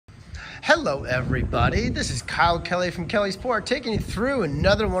Hello everybody, this is Kyle Kelly from Kelly Sport taking you through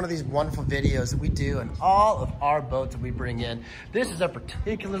another one of these wonderful videos that we do on all of our boats that we bring in. This is a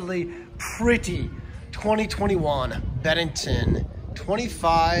particularly pretty 2021 Bennington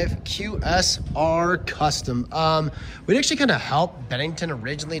 25 QSR custom. We'd actually kind of helped Bennington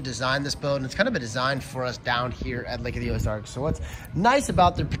originally design this boat, and it's kind of been designed for us down here at Lake of the Ozarks. So what's nice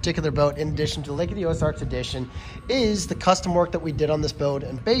about the particular boat, in addition to Lake of the Ozarks edition, is the custom work that we did on this boat.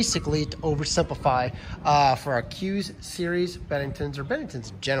 And basically, to oversimplify, for our Q's series Benningtons, or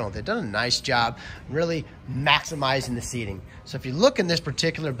Benningtons in general, they've done a nice job really maximizing the seating. So if you look in this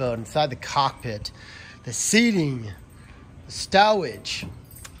particular boat, inside the cockpit, the seating, stowage,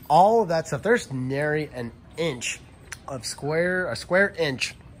 all of that stuff, there's nary an inch of a square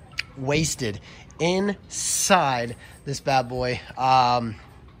inch wasted inside this bad boy.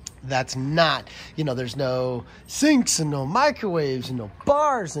 That's not, there's no sinks and no microwaves and no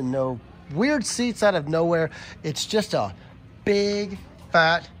bars and no weird seats out of nowhere. It's just a big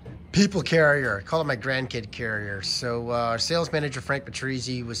fat people carrier. I call it my grandkid carrier. So our sales manager, Frank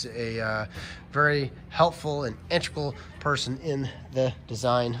Patrizzi, was a very helpful and integral person in the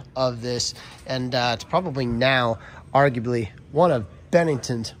design of this. And it's probably now arguably one of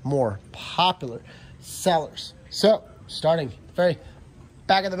Bennington's more popular sellers. So starting at the very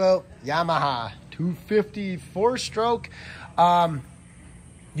back of the boat, Yamaha 250 4-stroke.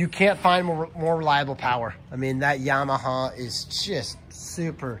 You can't find more reliable power. I mean, that Yamaha is just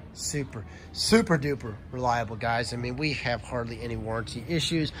super duper reliable, guys. I mean, we have hardly any warranty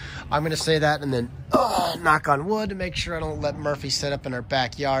issues. I'm gonna say that and then knock on wood to make sure I don't let Murphy set up in our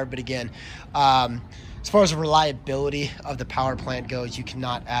backyard. But again, as far as the reliability of the power plant goes, you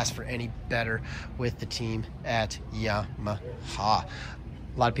cannot ask for any better with the team at Yamaha. A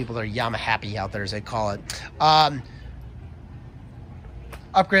lot of people are Yamaha happy out there, as they call it.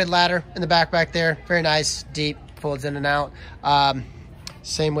 Upgrade ladder in the back there, very nice, deep, folds in and out.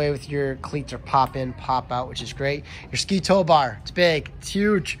 Same way with your cleats, are pop in, pop out, which is great. Your ski tow bar, it's big, it's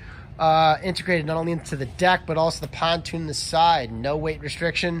huge. Integrated not only into the deck, but also the pontoon on the side. No weight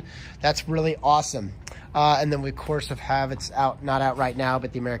restriction. That's really awesome. And then we, of course, have it's out, not out right now,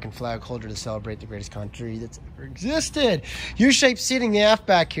 but the American flag holder to celebrate the greatest country that's ever existed. U-shaped seating, the aft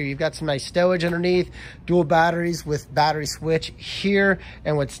back here. You've got some nice stowage underneath, dual batteries with battery switch here.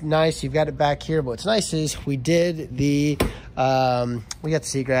 And what's nice, you've got it back here, but what's nice is we did the, we got the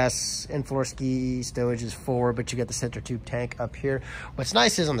seagrass and floor ski stowage is forward, but you got the center tube tank up here. What's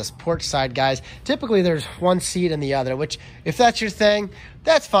nice is on this port side, guys, typically there's one seat and the other, which if that's your thing,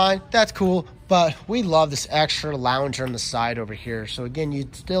 that's fine, that's cool. But we love this extra lounger on the side over here. So again, you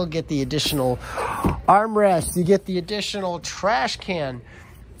still get the additional armrest, you get the additional trash can.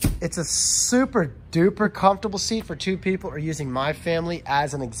 It's a super duper comfortable seat for two people, or using my family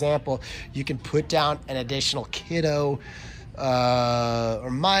as an example. You can put down an additional kiddo, or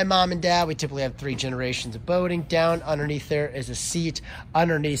my mom and dad. We typically have 3 generations of boating. Down underneath there is a seat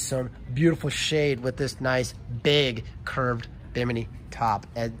underneath some beautiful shade with this nice big curved bimini top,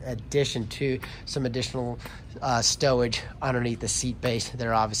 in addition to some additional stowage underneath the seat base.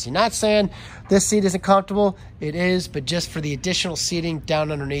 They're obviously not saying this seat isn't comfortable. It is, but just for the additional seating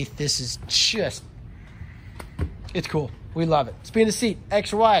down underneath, this is just, it's cool. We love it. Speaking of seat,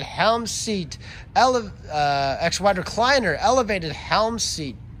 extra wide helm seat, extra wide recliner, elevated helm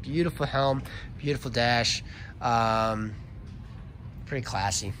seat, beautiful helm, beautiful dash, pretty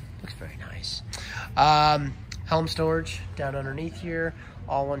classy, looks very nice. Helm storage down underneath here,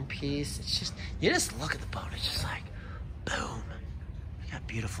 all one piece. It's just, you just look at the boat, it's just like, boom. You got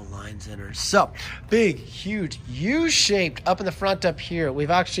beautiful lines in her. So, big, huge, U-shaped up in the front up here. We've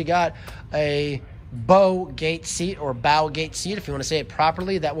actually got a bow gate seat, or bow gate seat, if you want to say it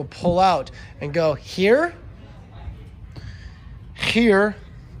properly, that will pull out and go here, here,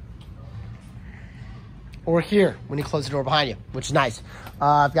 or here when you close the door behind you, which is nice.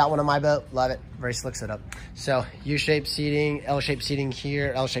 I've got one on my boat, love it, very slick setup. So U-shaped seating, L-shaped seating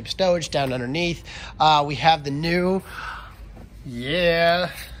here, L-shaped stowage down underneath. We have the new,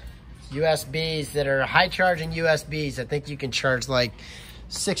 USBs that are high charging USBs. I think you can charge like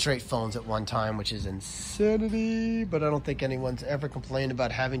 6 or 8 phones at one time, which is insanity, but I don't think anyone's ever complained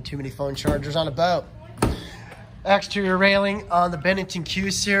about having too many phone chargers on a boat. Exterior railing on the Bennington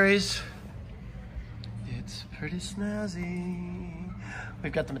Q series. It's pretty snazzy.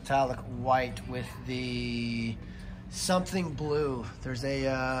 We've got the metallic white with the something blue. There's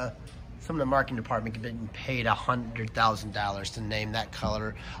a, some of the marketing department getting paid $100,000 to name that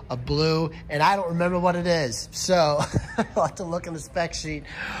color of blue, and I don't remember what it is. So I'll have to look in the spec sheet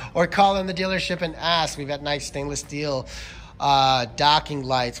or call in the dealership and ask. We've got nice stainless steel Docking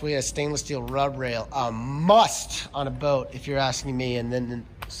lights. We have stainless steel rub rail. A must on a boat, if you're asking me. And then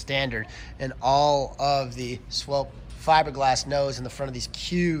standard. And all of the Swope fiberglass nose in the front of these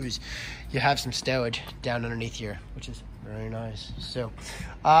Qs. You have some stowage down underneath here, which is very nice. So,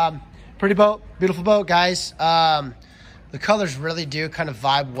 pretty boat, beautiful boat, guys. The colors really do kind of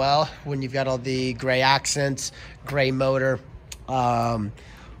vibe well when you've got all the gray accents, gray motor,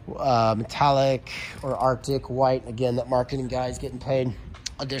 metallic or Arctic white. Again, that marketing guy is getting paid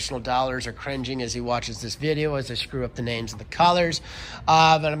additional dollars or cringing as he watches this video as I screw up the names of the colors.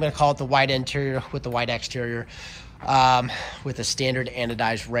 But I'm going to call it the white interior with the white exterior. With a standard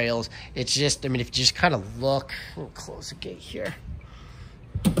anodized rails. It's just, I mean, if you just kind of look, we'll close the gate here.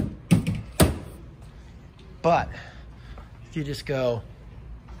 But if you just go,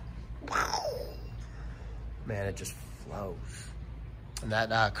 wow, man, it just flows. And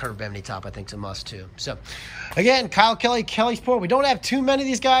that curved bimini top, I think, is a must too. So, again, Kyle Kelly, Kelly Sport. We don't have too many of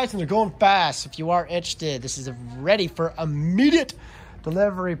these guys, and they're going fast. If you are interested, this is ready for immediate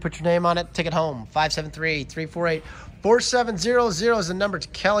delivery. Put your name on it. Take it home. 573-348-4700 is the number to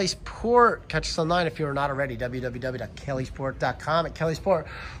Kelly's Port. Catch us online if you are not already. www.kellysport.com at Kelly's Port,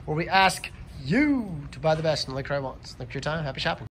 where we ask you to buy the best and the liquor I want. Thank you for your time. Happy shopping.